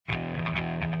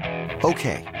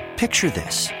Okay, picture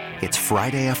this. It's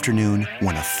Friday afternoon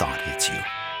when a thought hits you.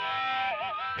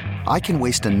 I can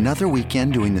waste another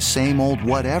weekend doing the same old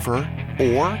whatever,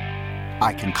 or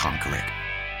I can conquer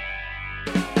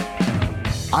it.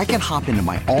 I can hop into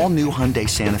my all-new Hyundai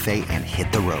Santa Fe and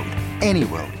hit the road. Any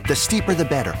road. The steeper, the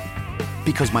better.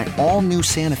 Because my all-new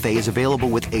Santa Fe is available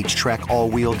with H-Track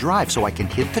all-wheel drive, so I can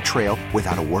hit the trail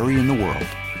without a worry in the world.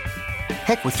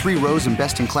 Heck, with 3 rows and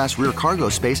best-in-class rear cargo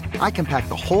space, I can pack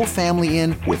the whole family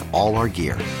in with all our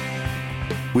gear.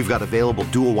 We've got available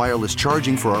dual wireless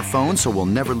charging for our phones, so we'll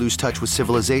never lose touch with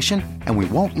civilization, and we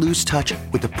won't lose touch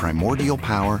with the primordial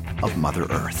power of Mother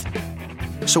Earth.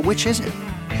 So which is it?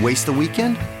 Waste the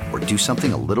weekend or do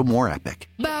something a little more epic?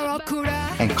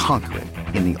 And conquer it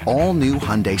in the all-new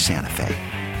Hyundai Santa Fe.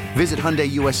 Visit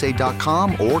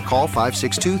HyundaiUSA.com or call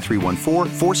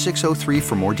 562-314-4603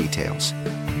 for more details.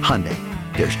 Hyundai,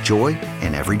 there's joy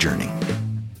in every journey.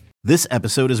 This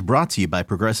episode is brought to you by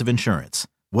Progressive Insurance.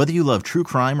 Whether you love true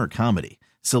crime or comedy,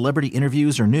 celebrity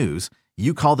interviews or news,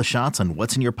 you call the shots on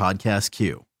what's in your podcast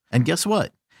queue. And guess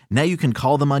what? Now you can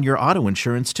call them on your auto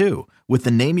insurance too with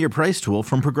the Name Your Price tool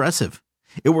from Progressive.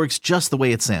 It works just the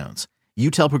way it sounds. You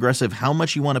tell Progressive how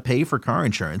much you want to pay for car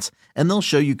insurance, and they'll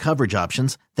show you coverage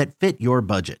options that fit your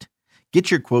budget. Get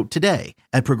your quote today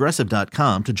at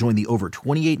Progressive.com to join the over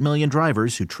 28 million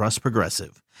drivers who trust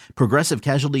Progressive. Progressive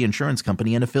Casualty Insurance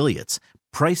Company and Affiliates.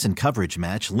 Price and coverage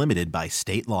match limited by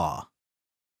state law.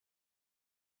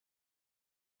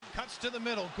 Cuts to the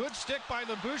middle. Good stick by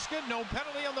Lyubushkin. No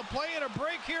penalty on the play, and a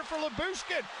break here for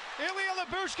Lyubushkin. Ilya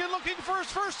Lyubushkin looking for his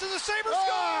first, and the Sabres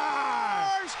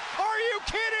scores! Are you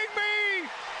kidding me?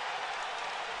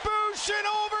 Bush in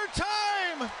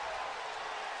overtime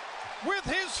with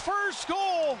his first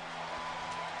goal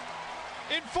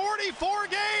in 44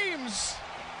 games.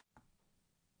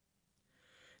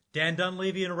 Dan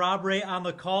Dunleavy and Rob Ray on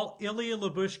the call. Ilya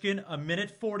Lyubushkin, a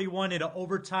minute 41 into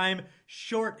overtime,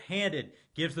 short-handed,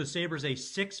 gives the Sabres a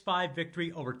 6-5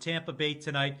 victory over Tampa Bay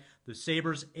tonight. The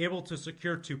Sabres able to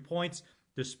secure 2 points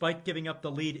despite giving up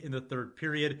the lead in the third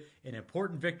period. An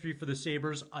important victory for the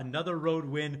Sabres. Another road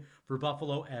win for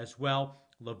Buffalo as well.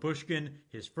 Lyubushkin,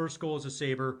 his first goal as a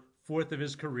Sabre, 4th of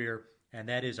his career, and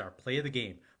that is our play of the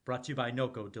game. Brought to you by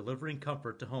NOCO, delivering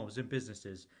comfort to homes and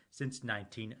businesses since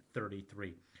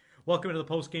 1933. Welcome to the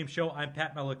post-game show. I'm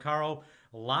Pat Malacaro.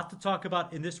 A lot to talk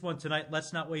about in this one tonight.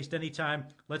 Let's not waste any time.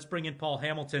 Let's bring in Paul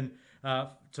Hamilton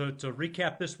to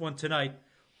recap this one tonight.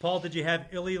 Paul, did you have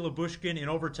Ilya Lyubushkin in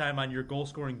overtime on your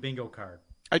goal-scoring bingo card?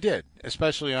 I did,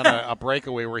 especially on a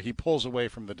breakaway where he pulls away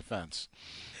from the defense.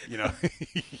 You know,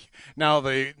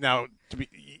 they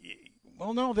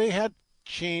had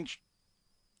changed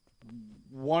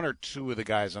 1 or 2 of the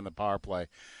guys on the power play,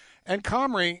 and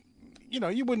Comrie. You know,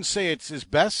 you wouldn't say it's his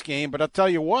best game, but I'll tell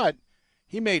you what,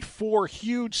 he made 4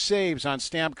 huge saves on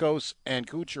Stamkos and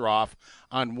Kucherov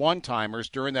on one-timers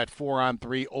during that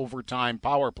 4-on-3 overtime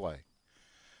power play.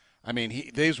 I mean,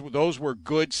 those were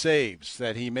good saves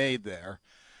that he made there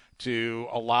to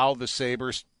allow the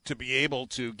Sabres to be able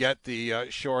to get the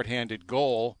shorthanded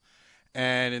goal.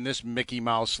 And in this Mickey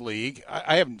Mouse League,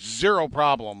 I have zero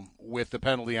problem with the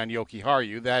penalty on Joki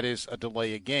Harju. That is a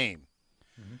delay of game.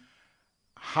 Mm-hmm.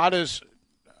 How does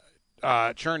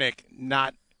Chernik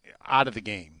not out of the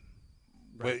game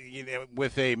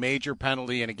with a major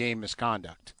penalty and a game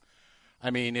misconduct? I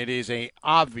mean, it is a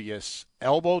obvious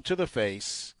elbow to the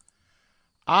face,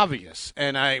 obvious.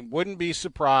 And I wouldn't be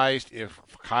surprised if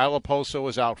Kyle Okposo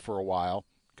was out for a while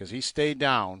because he stayed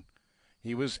down.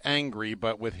 He was angry,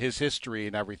 but with his history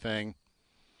and everything,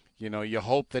 you know, you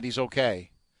hope that he's okay.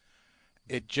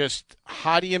 It just,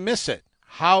 how do you miss it?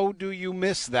 How do you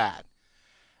miss that?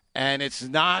 And it's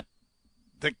not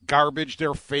the garbage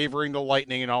they're favoring the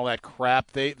Lightning and all that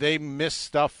crap. They miss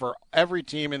stuff for every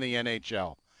team in the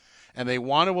NHL. And they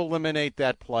want to eliminate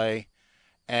that play.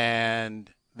 And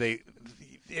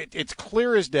it's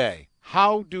clear as day.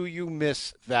 How do you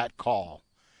miss that call?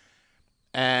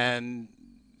 And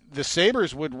the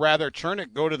Sabres would rather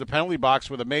Chernik go to the penalty box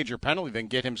with a major penalty than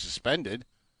get him suspended.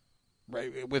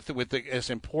 Right? As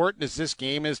important as this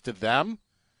game is to them,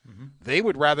 mm-hmm. They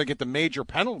would rather get the major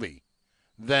penalty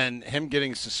than him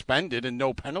getting suspended and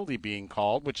no penalty being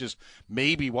called, which is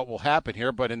maybe what will happen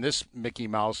here. But in this Mickey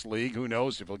Mouse League, who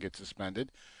knows if he'll get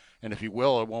suspended. And if he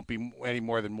will, it won't be any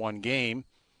more than 1 game.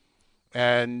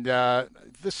 And the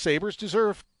Sabres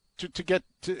deserve to get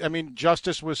to – I mean,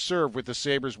 justice was served with the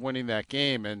Sabres winning that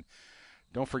game. And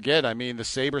don't forget, I mean, the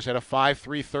Sabres had a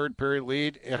 5-3 third-period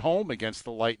lead at home against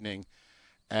the Lightning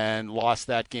and lost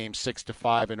that game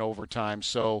 6-5 in overtime.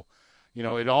 So, you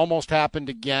know, it almost happened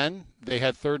again. They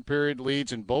had third-period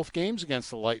leads in both games against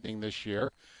the Lightning this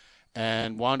year.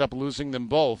 and wound up losing them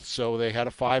both. So they had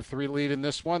a 5-3 lead in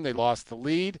this one. They lost the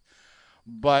lead,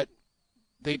 but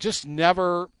they just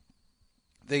never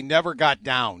got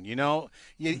down.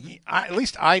 At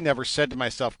least I never said to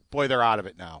myself, boy, they're out of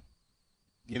it now.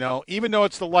 Even though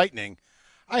it's the Lightning,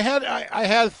 I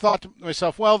had thought to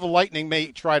myself, well, the Lightning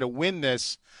may try to win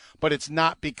this, but it's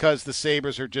not because the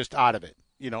Sabres are just out of it.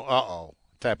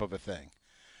 Type of a thing.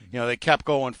 They kept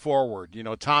going forward.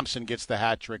 Thompson gets the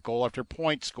hat trick goal after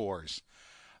Point scores.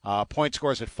 Point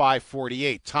scores at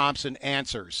 5:48. Thompson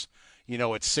answers, at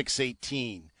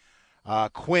 6:18.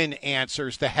 Quinn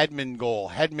answers the Hedman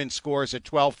goal. Hedman scores at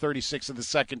 12:36 of the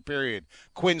second period.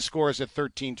 Quinn scores at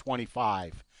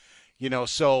 13:25.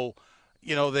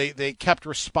 They kept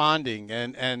responding,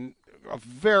 and a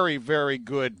very, very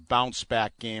good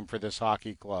bounce-back game for this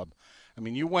hockey club. I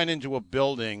mean, you went into a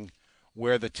building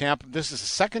where this is the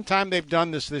second time they've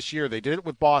done this year. They did it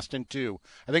with Boston, too.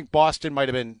 I think Boston might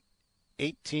have been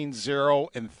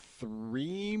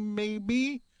 18-0-3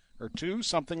 maybe, or 2,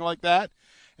 something like that.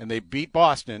 And they beat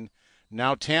Boston.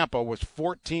 Now Tampa was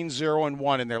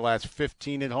 14-0-1 in their last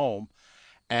 15 at home.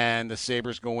 And the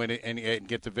Sabres go in and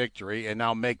get the victory and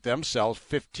now make themselves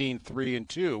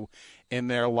 15-3-2 in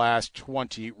their last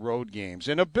 20 road games.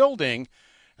 In a building,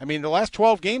 the last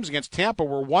 12 games against Tampa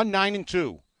were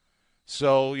 1-9-2.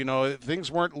 So,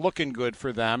 things weren't looking good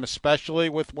for them, especially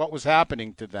with what was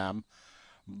happening to them.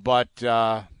 But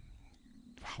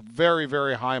very,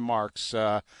 very high marks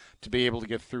to be able to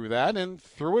get through that. And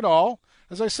through it all,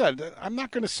 as I said, I'm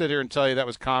not going to sit here and tell you that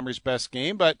was Comrie's best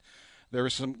game, but there were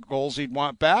some goals he'd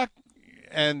want back,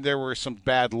 and there were some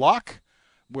bad luck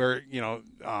where,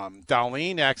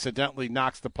 Dahlin accidentally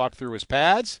knocks the puck through his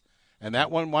pads, and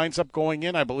that one winds up going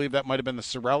in. I believe that might have been the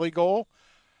Cirelli goal.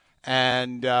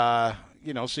 And,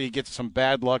 so he gets some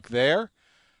bad luck there.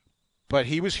 But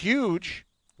he was huge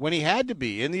when he had to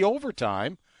be in the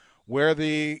overtime where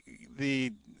the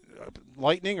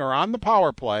Lightning are on the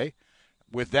power play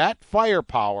with that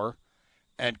firepower,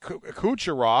 and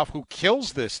Kucherov, who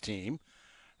kills this team,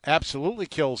 absolutely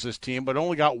kills this team, but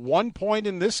only got 1 point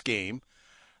in this game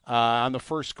on the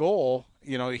first goal.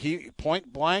 He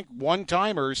point-blank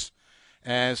one-timers,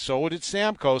 and so did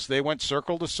Stamkos. They went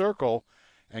circle to circle.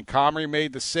 And Comrie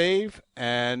made the save,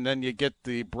 and then you get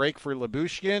the break for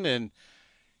Lyubushkin, and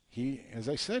he, as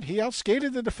I said, he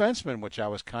outskated the defenseman, which I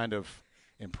was kind of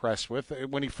impressed with.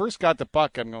 When he first got the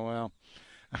puck, I'm going, well,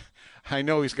 I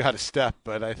know he's got a step,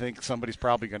 but I think somebody's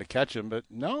probably going to catch him. But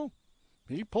no,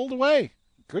 he pulled away.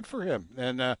 Good for him.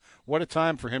 And what a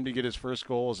time for him to get his first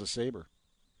goal as a Sabre.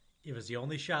 It was the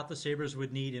only shot the Sabres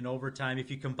would need in overtime.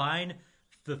 If you combine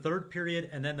the third period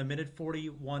and then the minute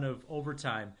 41 of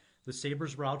overtime, the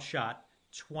Sabres were outshot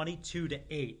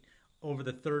 22-8 over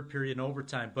the third period in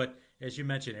overtime. But as you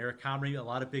mentioned, Eric Comrie, a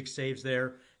lot of big saves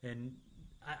there. And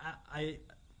I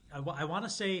want to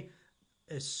say,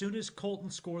 as soon as Colton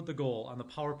scored the goal on the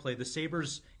power play, the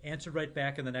Sabres answered right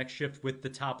back in the next shift with the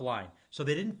top line. So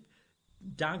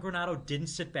Don Granato didn't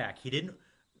sit back. He didn't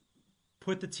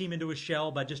put the team into a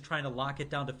shell by just trying to lock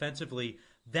it down defensively.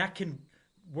 That can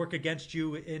work against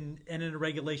you in a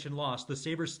regulation loss. The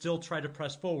Sabres still try to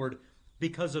press forward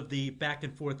because of the back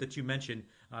and forth that you mentioned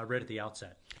right at the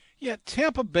outset. Yeah,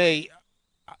 Tampa Bay,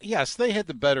 yes, they had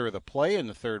the better of the play in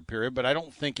the third period, but I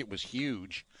don't think it was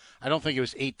huge. I don't think it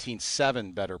was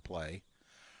 18-7 better play.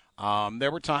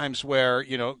 There were times where,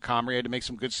 Comrie had to make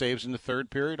some good saves in the third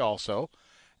period also.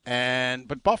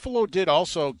 But Buffalo did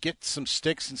also get some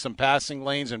sticks in some passing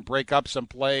lanes and break up some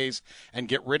plays and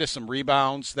get rid of some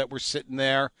rebounds that were sitting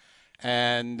there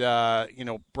and,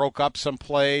 broke up some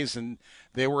plays, and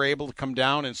they were able to come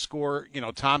down and score.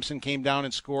 Thompson came down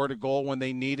and scored a goal when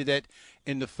they needed it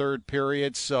in the third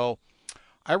period. So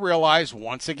I realized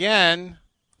once again,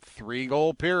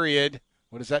 3-goal period.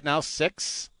 What is that now,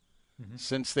 6? Mm-hmm.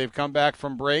 Since they've come back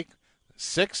from break,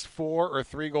 6, 4, or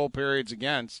 3-goal periods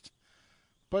against.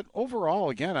 But overall,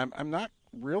 again, I'm not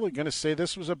really going to say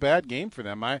this was a bad game for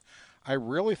them. I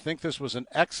really think this was an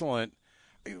excellent –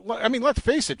 let's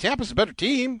face it, Tampa's a better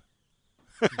team.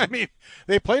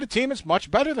 They played a team that's much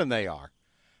better than they are.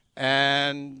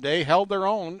 And they held their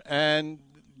own and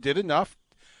did enough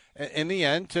in the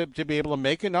end to be able to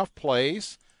make enough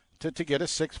plays to get a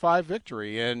 6-5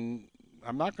 victory. And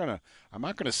I'm not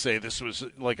gonna say this was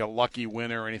like a lucky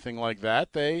win or anything like that.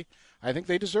 I think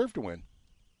they deserve to win.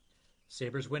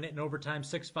 Sabres win it in overtime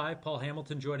 6-5. Paul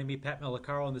Hamilton joining me, Pat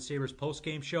Malacaro, on the Sabres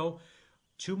postgame show.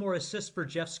 2 more assists for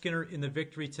Jeff Skinner in the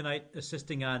victory tonight,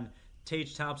 assisting on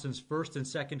Tage Thompson's first and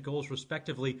second goals,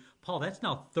 respectively. Paul, that's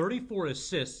now 34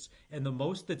 assists and the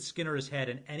most that Skinner has had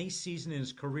in any season in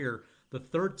his career. The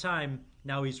third time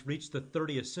now he's reached the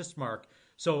 30 assist mark.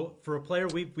 So for a player,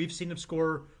 we've seen him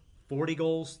score 40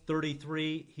 goals,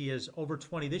 33. He is over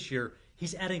 20 this year.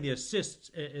 He's adding the assists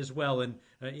as well, and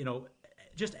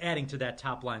just adding to that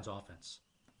top line's offense.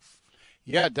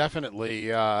 Yeah,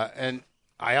 definitely. And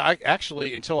I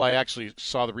actually, until I actually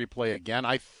saw the replay again,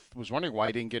 I was wondering why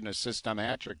he didn't get an assist on the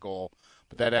hat-trick goal.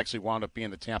 But that actually wound up being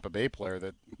the Tampa Bay player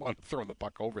that wound up throwing the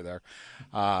puck over there.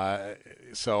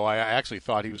 So I actually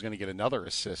thought he was going to get another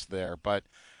assist there. But,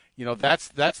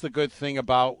 that's the good thing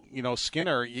about,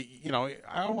 Skinner.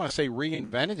 I don't want to say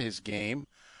reinvented his game,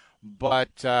 but,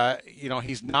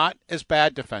 he's not as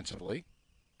bad defensively.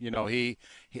 I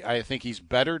think he's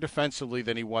better defensively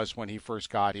than he was when he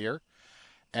first got here.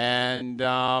 And,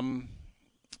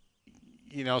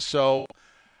 so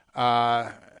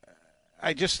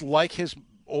I just like his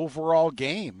overall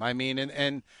game. I mean,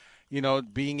 and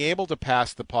being able to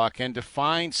pass the puck and to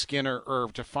find Skinner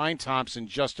or to find Thompson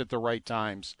just at the right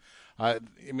times.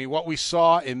 What we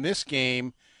saw in this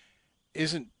game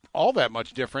isn't all that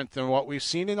much different than what we've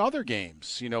seen in other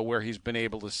games, where he's been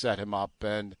able to set him up.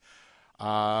 And,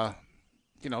 so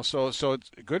it's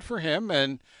good for him.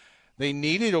 And they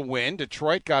needed a win.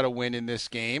 Detroit got a win in this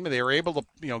game. They were able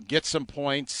to, get some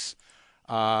points.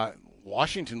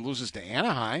 Washington loses to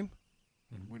Anaheim.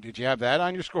 Did you have that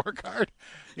on your scorecard?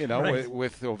 Right.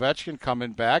 with Ovechkin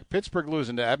coming back. Pittsburgh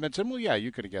losing to Edmonton. Well, yeah,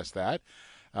 you could have guessed that.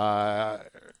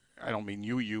 I don't mean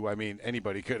you. I mean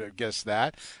anybody could have guessed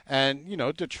that. And,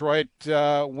 Detroit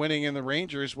winning in the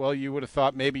Rangers, well, you would have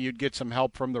thought maybe you'd get some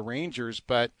help from the Rangers.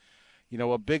 But,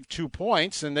 a big 2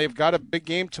 points, and they've got a big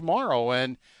game tomorrow.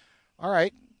 And, all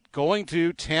right, going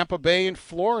to Tampa Bay in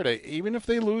Florida, even if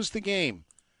they lose the game,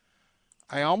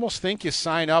 I almost think you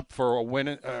sign up for a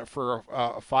win for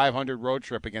a 500 road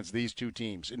trip against these two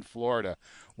teams in Florida,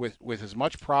 with as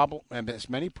much problem and as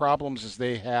many problems as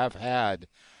they have had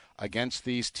against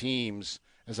these teams.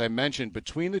 As I mentioned,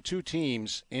 between the two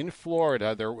teams in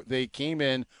Florida, they came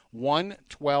in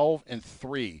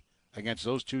 1-12-3 against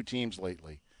those two teams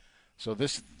lately. So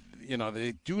this,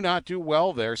 they do not do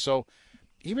well there. So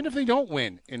even if they don't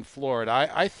win in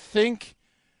Florida, I think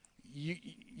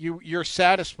you're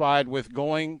satisfied with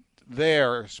going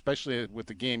there, especially with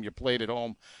the game you played at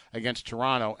home against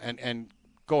Toronto, and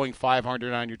going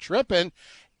 500 on your trip. And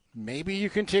maybe you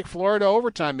can take Florida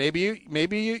overtime. Maybe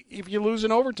if you lose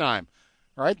in overtime,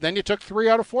 all right, then you took 3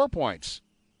 out of 4 points.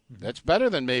 That's better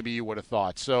than maybe you would have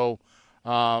thought. So,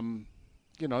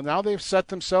 now they've set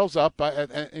themselves up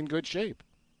in good shape.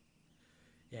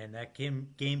 And that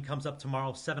game comes up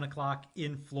tomorrow, 7 o'clock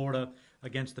in Florida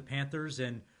against the Panthers.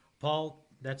 And Paul,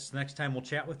 that's the next time we'll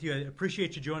chat with you. I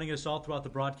appreciate you joining us all throughout the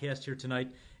broadcast here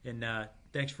tonight. And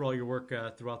thanks for all your work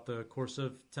throughout the course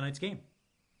of tonight's game.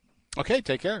 Okay,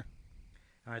 take care.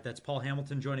 All right, that's Paul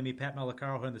Hamilton joining me, Pat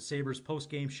Malacaro, on the Sabres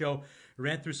post-game show. We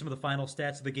ran through some of the final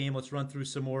stats of the game. Let's run through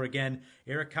some more again.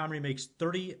 Eric Comrie makes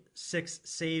 36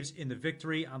 saves in the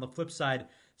victory. On the flip side,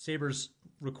 Sabres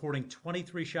recording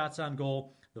 23 shots on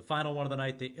goal. The final one of the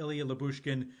night, the Ilya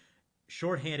Lyubushkin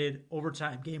shorthanded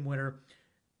overtime game winner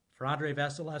for Andrei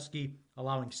Vasilevsky,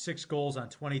 allowing 6 goals on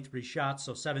 23 shots,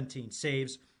 so 17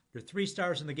 saves. Your 3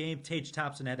 stars in the game, Tage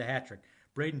Thompson had a hat trick.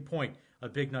 Braden Point, a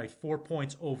big night, 4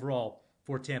 points overall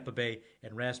for Tampa Bay,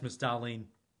 and Rasmus Dahlin,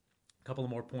 a couple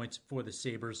of more points for the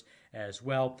Sabres as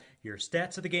well. Your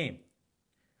stats of the game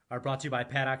are brought to you by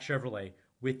Paddock Chevrolet,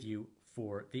 with you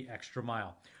for the extra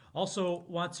mile. Also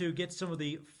want to get some of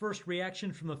the first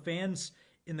reaction from the fans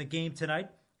in the game tonight.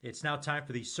 It's now time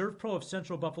for the ServPro of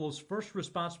Central Buffalo's first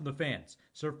response from the fans.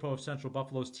 ServPro of Central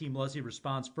Buffalo's Team Luzzy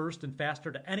responds first and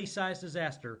faster to any size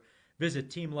disaster. Visit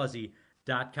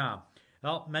teamluzzy.com.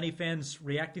 Well, many fans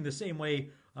reacting the same way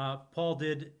Paul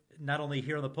did, not only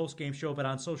here on the postgame show, but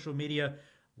on social media.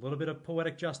 A little bit of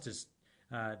poetic justice.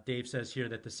 Dave says here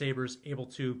that the Sabres able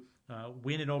to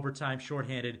win in overtime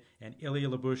shorthanded, and Ilya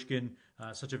Lyubushkin,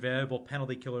 such a valuable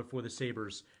penalty killer for the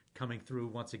Sabres, coming through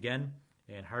once again.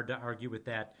 And hard to argue with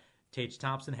that. Tage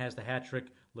Thompson has the hat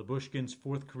trick. Lyubushkin's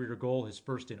 4th career goal, his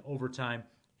first in overtime,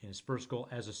 and his first goal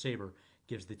as a Sabre,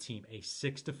 gives the team a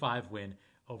 6-5 win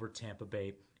over Tampa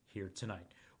Bay here tonight.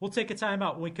 We'll take a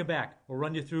timeout when we come back. We'll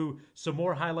run you through some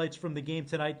more highlights from the game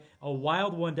tonight. A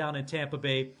wild one down in Tampa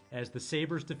Bay as the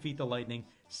Sabres defeat the Lightning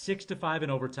 6-5 in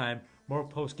overtime. More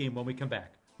post-game when we come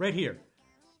back. Right here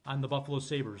on the Buffalo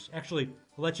Sabres. Actually,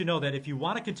 we'll let you know that if you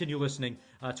want to continue listening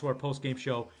to our post-game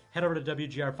show, head over to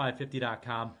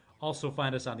WGR550.com. Also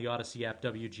find us on the Odyssey app,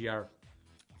 WGR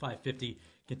 550.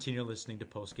 Continue listening to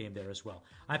post-game there as well.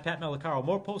 I'm Pat Malacaro.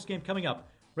 More post-game coming up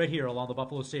right here along the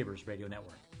Buffalo Sabres Radio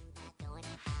Network.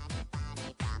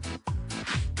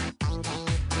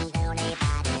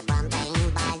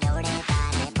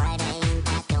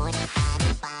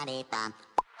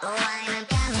 Oh, I'm a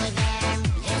gummy bear.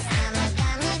 Yes, I'm a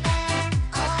gummy bear.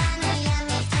 Oh, I'm a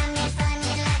yummy, tummy,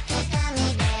 funny, lucky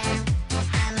gummy bear.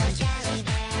 I'm a jelly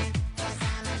bear. Yes,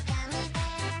 I'm a gummy bear.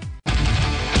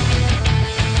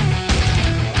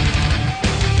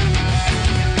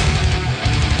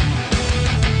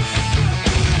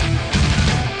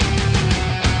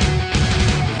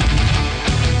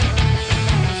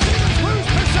 Lose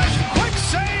possession. Quick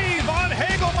save on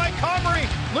Hagel by Comrie.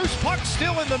 Loose puck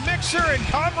still in the mixer, and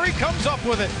Comrie comes up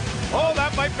with it. Oh,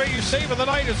 that might be your save of the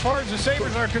night as far as the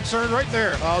Sabres are concerned right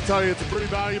there. I'll tell you, it's a pretty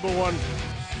valuable one.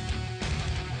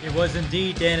 It was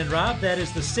indeed, Dan and Rob. That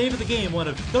is the save of the game, one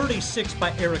of 36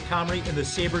 by Eric Comrie in the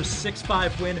Sabres'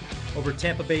 6-5 win over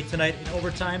Tampa Bay tonight in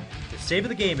overtime. The save of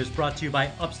the game is brought to you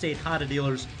by Upstate Honda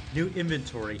Dealers. New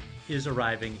inventory is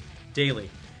arriving daily.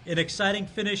 An exciting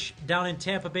finish down in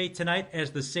Tampa Bay tonight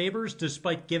as the Sabres,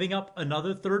 despite giving up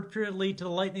another third-period lead to the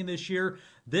Lightning this year,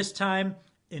 this time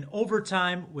in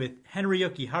overtime with Henry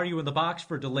Jokiharju in the box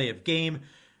for delay of game,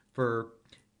 for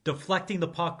deflecting the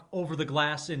puck over the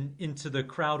glass and into the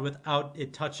crowd without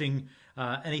it touching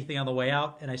anything on the way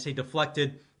out. And I say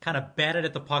deflected, kind of batted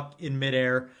at the puck in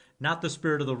midair. Not the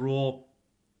spirit of the rule.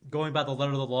 Going by the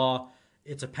letter of the law,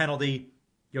 it's a penalty.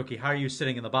 Jokiharju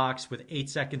sitting in the box with 8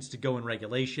 seconds to go in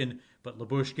regulation, but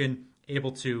Lyubushkin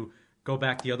able to go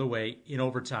back the other way in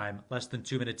overtime, less than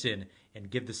 2 minutes in, and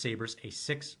give the Sabres a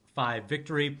 6-5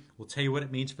 victory. We'll tell you what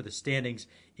it means for the standings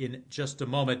in just a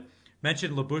moment.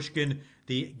 Mentioned Lyubushkin,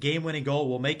 the game-winning goal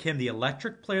will make him the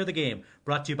electric player of the game.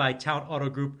 Brought to you by Town Auto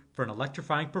Group for an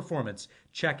electrifying performance.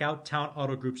 Check out Town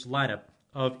Auto Group's lineup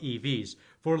of EVs.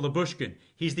 For Lyubushkin,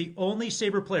 he's the only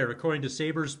Sabre player, according to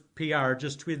Sabres PR,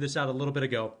 just tweeted this out a little bit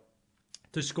ago,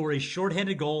 to score a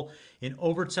shorthanded goal in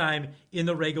overtime in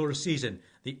the regular season.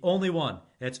 The only one.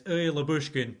 That's Ilya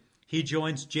Lyubushkin. He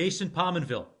joins Jason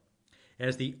Pominville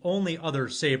as the only other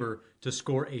Sabre to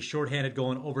score a shorthanded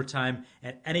goal in overtime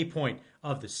at any point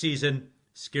of the season.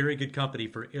 Scary good company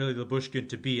for Ilya Lyubushkin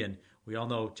to be in. We all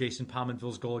know Jason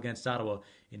Pominville's goal against Ottawa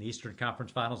in the Eastern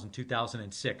Conference Finals in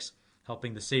 2006,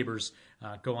 helping the Sabres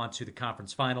go on to the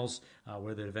conference finals,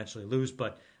 where they'd eventually lose.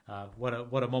 But what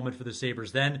a moment for the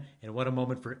Sabres then, and what a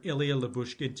moment for Ilya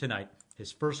Lyubushkin tonight.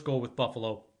 His first goal with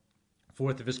Buffalo,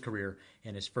 fourth of his career,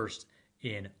 and his first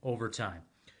in overtime.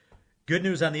 Good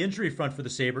news on the injury front for the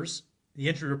Sabres. The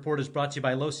injury report is brought to you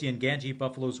by Losi and Ganji,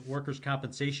 Buffalo's workers'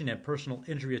 compensation and personal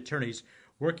injury attorneys,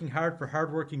 working hard for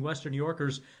hardworking Western New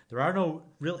Yorkers. There are no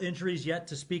real injuries yet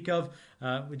to speak of.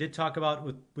 We did talk about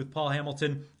with Paul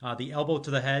Hamilton, the elbow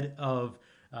to the head of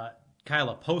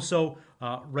Kyle Poso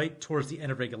right towards the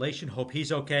end of regulation. Hope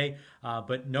he's okay,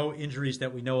 but no injuries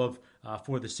that we know of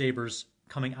for the Sabres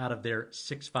coming out of their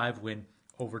 6-5 win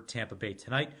over Tampa Bay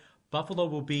tonight. Buffalo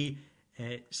will be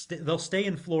they'll stay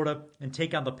in Florida and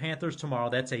take on the Panthers tomorrow.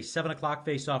 That's a 7 o'clock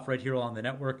face-off right here on the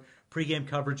network. Pre-game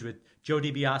coverage with Joe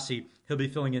DiBiase. He'll be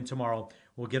filling in tomorrow.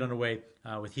 We'll get underway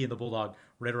with he and the Bulldog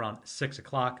right around 6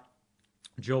 o'clock.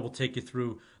 Joe will take you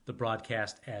through the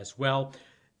broadcast as well.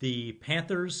 The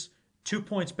Panthers, 2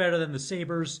 points better than the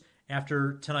Sabres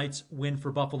after tonight's win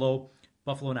for Buffalo.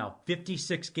 Buffalo now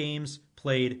 56 games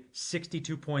played,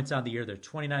 62 points on the year. Their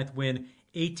 29th win.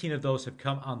 18 of those have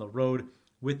come on the road.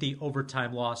 With the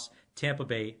overtime loss, Tampa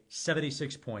Bay,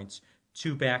 76 points,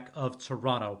 2 back of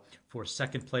Toronto for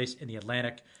second place in the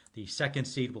Atlantic. The second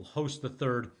seed will host the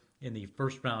third in the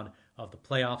first round of the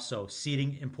playoffs. So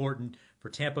seeding important for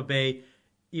Tampa Bay.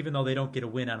 Even though they don't get a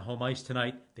win on home ice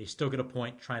tonight, they still get a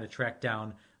point trying to track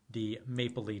down the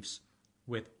Maple Leafs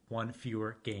with one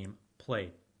fewer game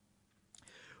played.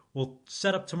 We'll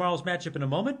set up tomorrow's matchup in a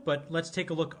moment, but let's take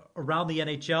a look around the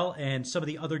NHL and some of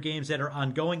the other games that are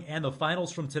ongoing and the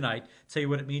finals from tonight. Tell you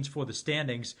what it means for the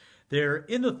standings. They're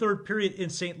in the third period in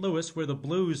St. Louis, where the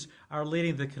Blues are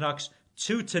leading the Canucks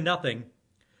 2-0.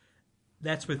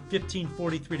 That's with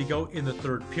 15:43 to go in the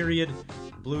third period.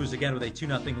 Blues again with a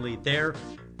 2-0 lead there.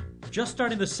 Just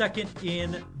starting the second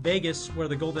in Vegas, where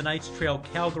the Golden Knights trail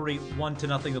Calgary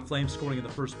 1-0. The Flames scoring in the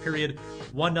first period.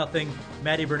 1-0.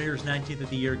 Matty Beniers, 19th of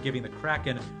the year, giving the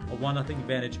Kraken a 1-0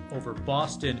 advantage over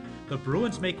Boston. The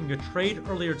Bruins making a trade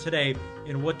earlier today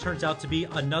in what turns out to be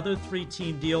another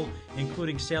 3-team deal,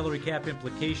 including salary cap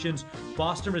implications.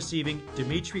 Boston receiving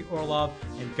Dmitry Orlov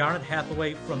and Garnet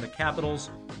Hathaway from the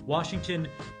Capitals. Washington,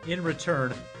 in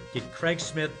return, get Craig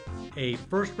Smith, a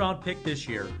first-round pick this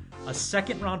year, a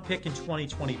second-round pick in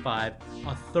 2025,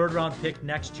 a third-round pick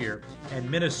next year, and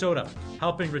Minnesota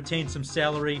helping retain some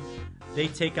salary. They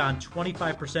take on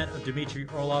 25% of Dmitry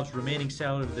Orlov's remaining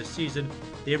salary this season.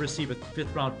 They receive a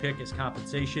fifth-round pick as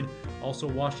compensation. Also,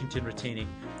 Washington retaining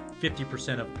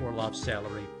 50% of Orlov's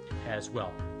salary as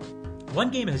well. One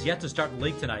game has yet to start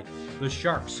late tonight. The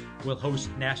Sharks will host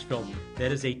Nashville.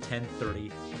 That is a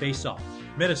 10:30 face-off.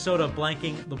 Minnesota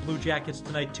blanking the Blue Jackets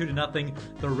tonight 2-0.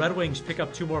 The Red Wings pick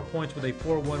up 2 more points with a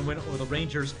 4-1 win over the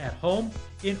Rangers at home.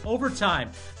 In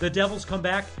overtime, the Devils come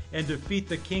back and defeat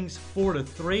the Kings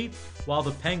 4-3, while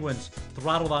the Penguins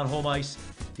throttled on home ice.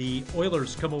 The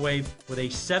Oilers come away with a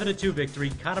 7-2 victory.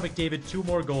 Connor McDavid 2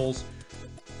 more goals.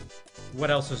 What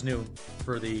else is new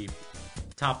for the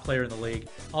top player in the league?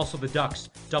 Also, the Ducks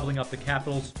doubling up the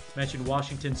Capitals. Mentioned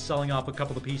Washington selling off a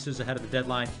couple of pieces ahead of the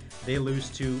deadline. They lose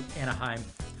to Anaheim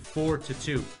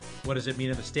 4-2. What does it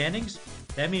mean in the standings?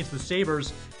 That means the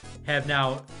Sabres have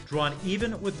now drawn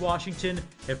even with Washington,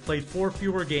 have played 4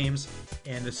 fewer games,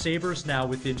 and the Sabres now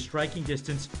within striking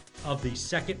distance of the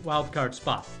second wildcard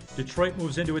spot. Detroit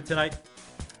moves into it tonight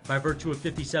by virtue of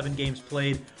 57 games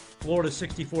played. Florida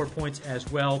 64 points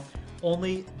as well.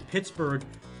 Only Pittsburgh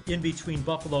in between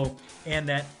Buffalo and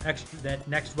that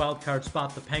next wild card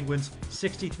spot, the Penguins,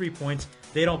 63 points.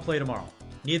 They don't play tomorrow.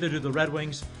 Neither do the Red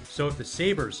Wings. So if the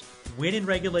Sabres win in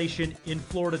regulation in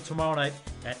Florida tomorrow night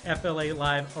at FLA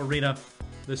Live Arena,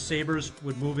 the Sabres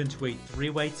would move into a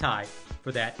 3-way tie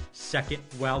for that second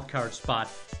wild card spot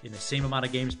in the same amount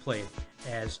of games played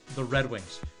as the Red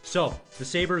Wings. So the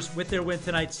Sabres, with their win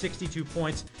tonight, 62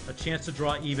 points, a chance to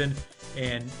draw even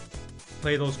and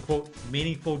play those, quote,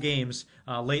 meaningful games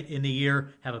late in the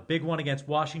year. Have a big one against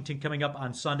Washington coming up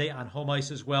on Sunday on home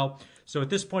ice as well. So at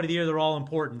this point of the year, they're all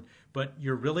important, but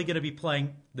you're really going to be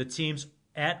playing the teams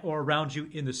at or around you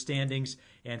in the standings.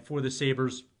 And for the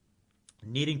Sabres,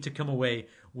 needing to come away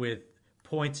with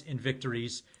points and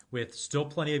victories, with still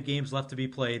plenty of games left to be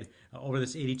played over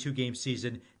this 82-game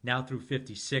season, now through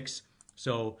 56.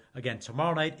 So again,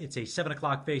 tomorrow night, it's a 7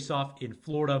 o'clock face-off in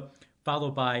Florida,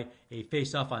 followed by a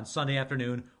face-off on Sunday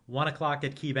afternoon, 1 o'clock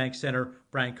at KeyBank Center.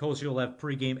 Brian Cozier will have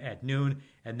pregame at noon,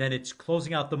 and then it's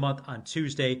closing out the month on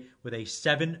Tuesday with a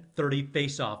 7:30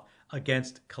 face-off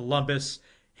against Columbus.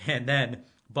 And then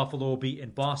Buffalo will be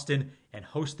in Boston and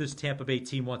host this Tampa Bay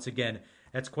team once again.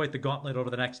 That's quite the gauntlet over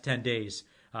the next 10 days.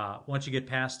 Once you get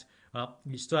past,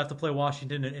 you still have to play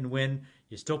Washington and win.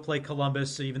 You still play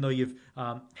Columbus, even though you've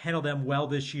handled them well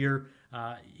this year.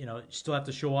 You still have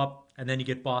to show up, and then you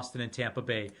get Boston and Tampa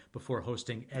Bay before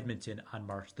hosting Edmonton on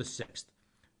March the 6th.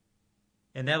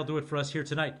 And that'll do it for us here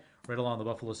tonight, right along the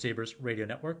Buffalo Sabres Radio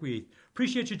Network. We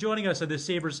appreciate you joining us on the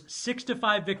Sabres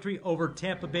 6-5 victory over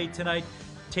Tampa Bay tonight.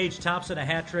 Tage Thompson, a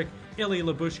hat trick. Ilya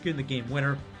Lyubushkin, the game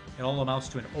winner. It all amounts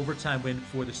to an overtime win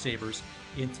for the Sabres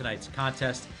in tonight's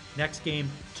contest. Next game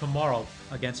tomorrow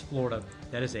against Florida.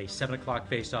 That is a 7 o'clock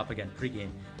face-off. Again,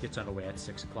 pregame gets underway at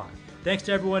 6 o'clock. Thanks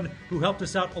to everyone who helped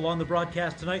us out along the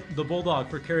broadcast tonight. The Bulldog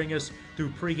for carrying us through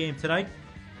pregame tonight.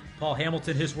 Paul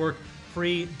Hamilton, his work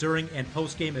pre, during, and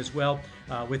postgame as well,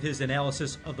 with his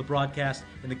analysis of the broadcast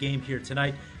and the game here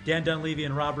tonight. Dan Dunleavy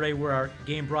and Rob Ray were our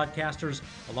game broadcasters,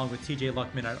 along with TJ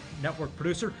Luckman, our network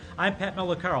producer. I'm Pat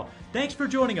Malacaro. Thanks for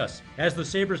joining us as the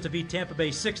Sabres defeat Tampa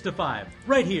Bay 6-5,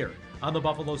 right here on the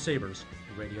Buffalo Sabres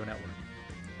Radio Network.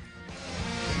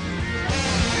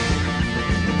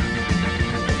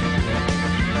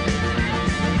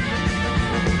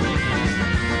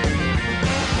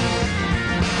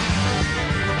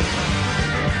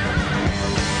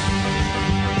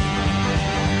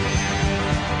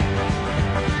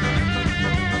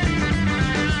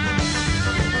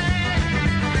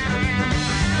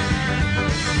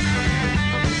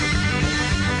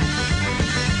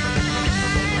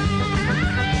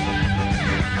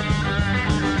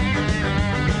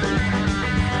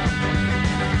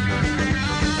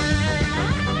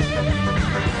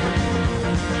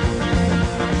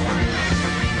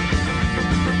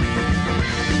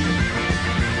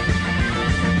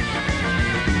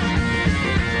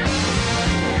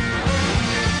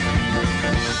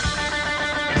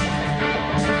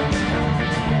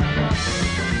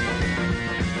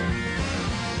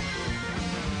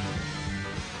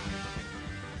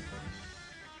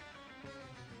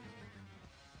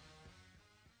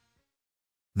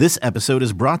 This episode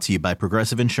is brought to you by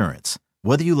Progressive Insurance.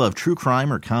 Whether you love true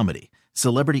crime or comedy,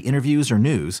 celebrity interviews or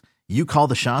news, you call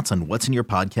the shots on what's in your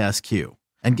podcast queue.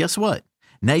 And guess what?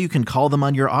 Now you can call them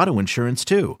on your auto insurance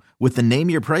too, with the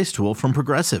Name Your Price tool from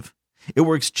Progressive. It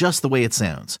works just the way it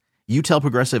sounds. You tell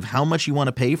Progressive how much you want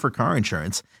to pay for car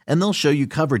insurance, and they'll show you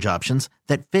coverage options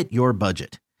that fit your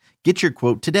budget. Get your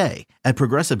quote today at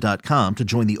Progressive.com to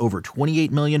join the over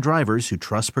 28 million drivers who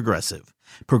trust Progressive.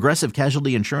 Progressive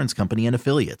Casualty Insurance Company and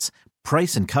Affiliates.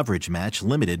 Price and coverage match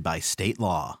limited by state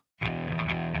law.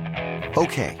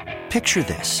 Okay, picture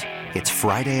this. It's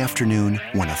Friday afternoon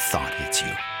when a thought hits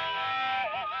you.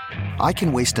 I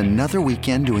can waste another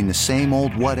weekend doing the same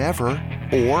old whatever,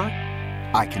 or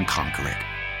I can conquer it.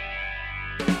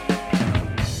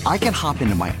 I can hop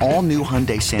into my all-new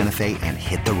Hyundai Santa Fe and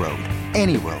hit the road.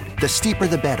 Any road. The steeper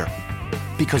the better.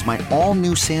 Because my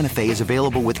all-new Santa Fe is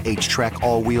available with H-Track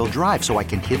all-wheel drive, so I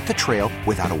can hit the trail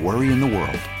without a worry in the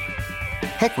world.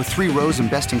 Heck, with 3 rows and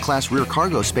best-in-class rear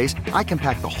cargo space, I can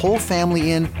pack the whole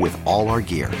family in with all our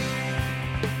gear.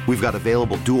 We've got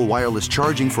available dual wireless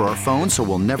charging for our phones, so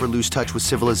we'll never lose touch with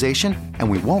civilization, and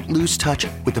we won't lose touch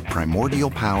with the primordial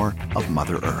power of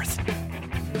Mother Earth.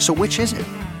 So which is it?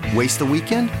 Waste the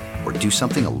weekend or do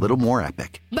something a little more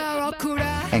epic?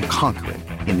 And conquer it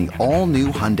in the all-new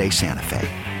Hyundai Santa Fe.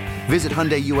 Visit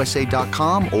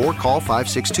HyundaiUSA.com or call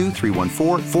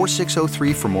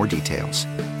 562-314-4603 for more details.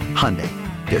 Hyundai,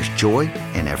 there's joy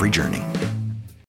in every journey.